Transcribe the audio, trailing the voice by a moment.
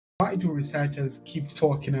Why do researchers keep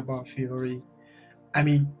talking about theory? I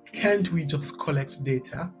mean, can't we just collect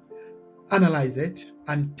data, analyze it,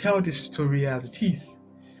 and tell the story as it is?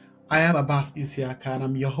 I am Abbas Isiaka, and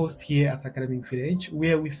I'm your host here at Academic Village,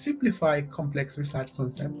 where we simplify complex research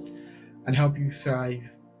concepts and help you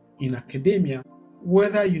thrive in academia.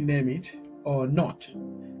 Whether you name it or not,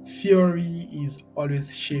 theory is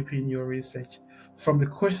always shaping your research, from the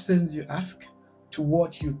questions you ask to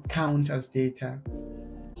what you count as data.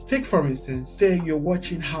 Take, for instance, say you're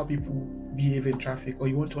watching how people behave in traffic, or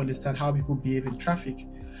you want to understand how people behave in traffic.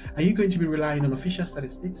 Are you going to be relying on official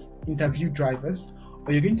statistics, interview drivers,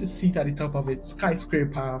 or you're going to sit at the top of a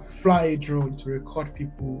skyscraper, fly a drone to record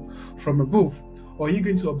people from above? Or are you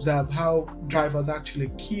going to observe how drivers actually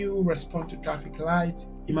queue, respond to traffic lights,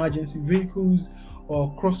 emergency vehicles,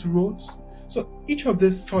 or cross roads? So each of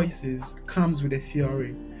these choices comes with a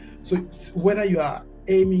theory. So it's whether you are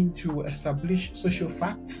aiming to establish social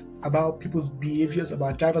facts about people's behaviors,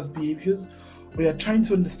 about drivers' behaviors, or you're trying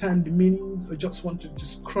to understand the meanings, or just want to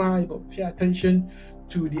describe or pay attention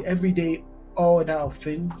to the everyday order of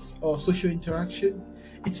things or social interaction,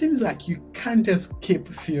 it seems like you can't escape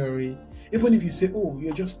theory. Even if you say, oh,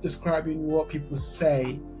 you're just describing what people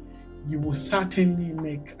say, you will certainly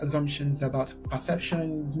make assumptions about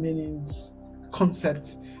perceptions, meanings,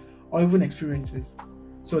 concepts, or even experiences.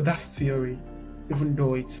 So that's theory, even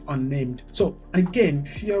though it's unnamed. So again,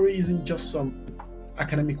 theory isn't just some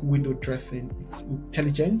academic window dressing. It's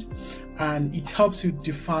intelligent, and it helps you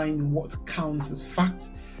define what counts as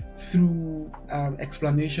fact through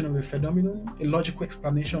explanation of a phenomenon, a logical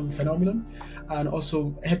explanation of a phenomenon, and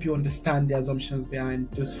also help you understand the assumptions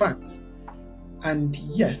behind those facts. And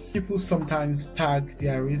yes, people sometimes tag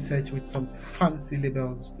their research with some fancy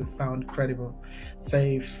labels to sound credible,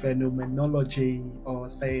 say phenomenology or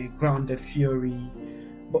say grounded theory.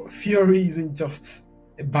 But theory isn't just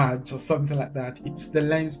a badge or something like that. It's the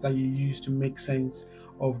lens that you use to make sense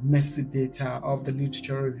of messy data, of the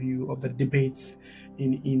literature review, of the debates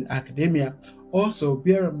in academia. Also,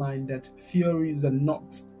 bear in mind that theories are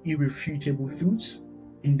not irrefutable truths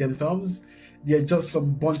in themselves. They're just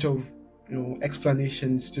some bunch of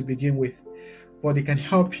explanations to begin with, but they can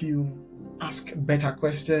help you ask better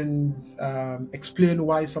questions, explain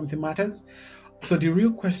why something matters. So the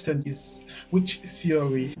real question is, which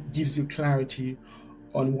theory gives you clarity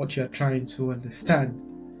on what you're trying to understand?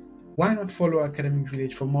 Why not follow Academic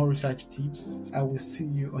Village for more research tips? I will see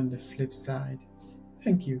you on the flip side.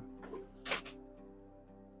 Thank you.